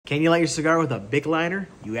Can you light your cigar with a Bic lighter?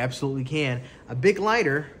 You absolutely can. A Bic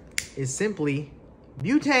lighter is simply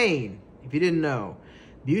butane, if you didn't know.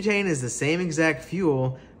 Butane is the same exact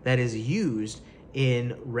fuel that is used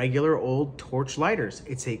in regular old torch lighters.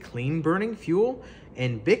 It's a clean burning fuel,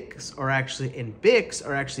 and Bics are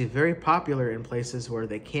actually very popular in places where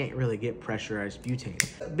they can't really get pressurized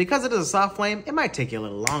butane. Because it is a soft flame, it might take you a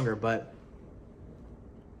little longer, but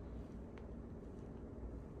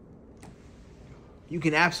you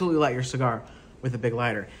can absolutely light your cigar with a Bic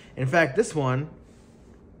lighter. In fact, this one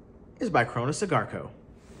is by Corona Cigar Co.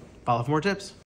 Follow for more tips.